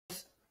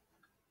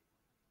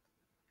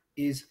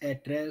is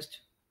at rest,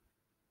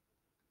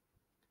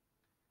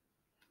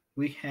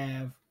 we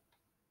have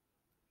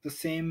the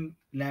same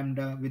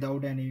lambda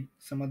without any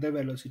some other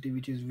velocity,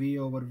 which is v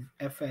over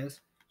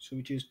fs, so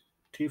which is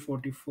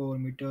 344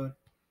 meter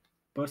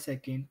per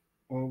second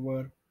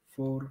over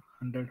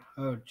 400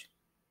 hertz,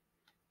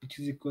 which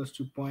is equals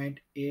to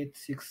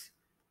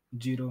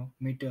 0.860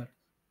 meter.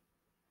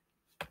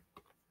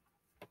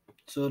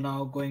 So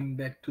now going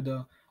back to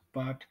the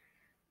part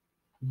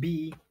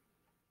B,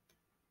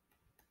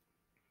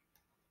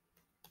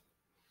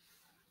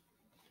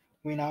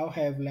 we now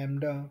have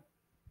lambda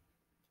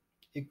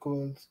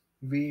equals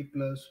v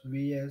plus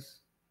vs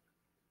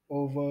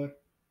over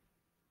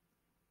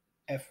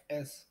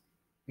fs,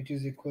 which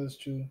is equals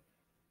to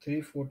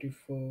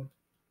 344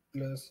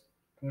 plus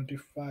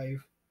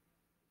 25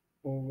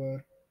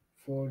 over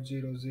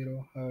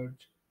 400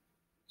 hertz.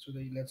 So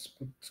let's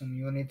put some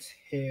units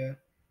here,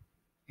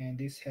 and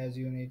this has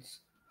units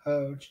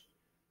hertz,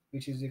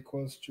 which is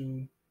equals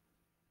to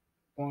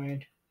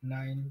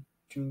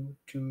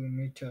 0.922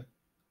 meter.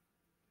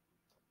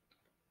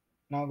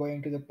 Now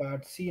going to the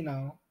part C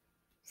now,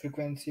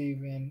 frequency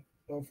when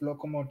of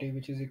locomotive,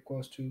 which is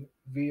equals to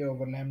v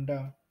over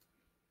lambda.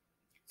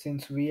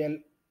 Since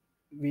VL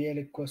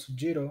equals to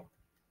 0,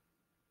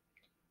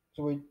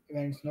 so when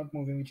it's not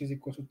moving, which is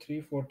equal to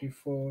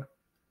 344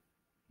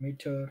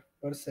 meter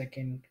per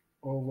second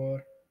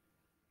over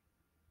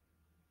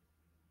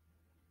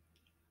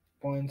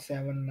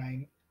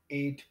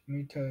 0.798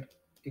 meter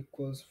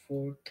equals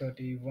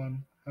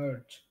 431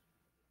 hertz.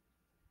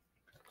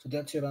 So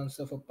that's your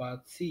answer for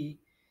part C.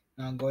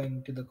 Now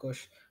going to the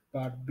question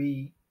part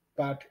B,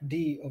 part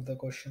D of the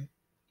question.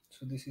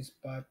 So this is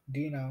part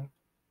D now.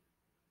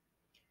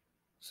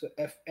 So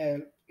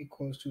FL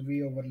equals to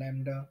V over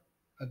lambda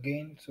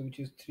again, so which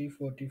is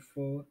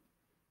 344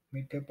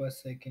 meter per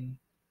second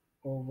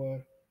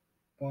over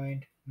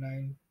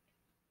 0.922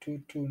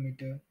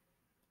 meter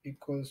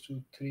equals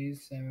to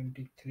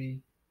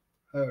 373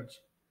 hertz.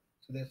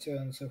 So that's your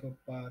answer for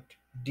part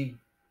D.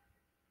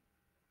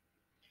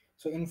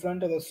 So in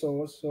front of the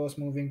source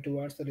moving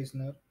towards the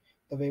listener,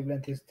 the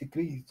wavelength is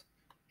decreased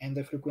and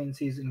the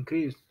frequency is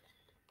increased.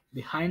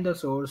 Behind the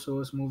source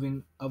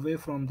moving away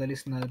from the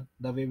listener,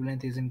 the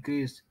wavelength is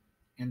increased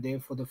and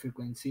therefore the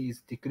frequency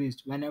is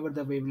decreased. Whenever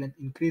the wavelength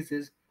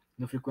increases,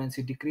 the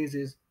frequency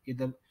decreases if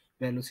the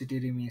velocity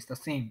remains the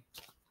same.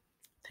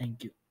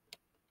 Thank you.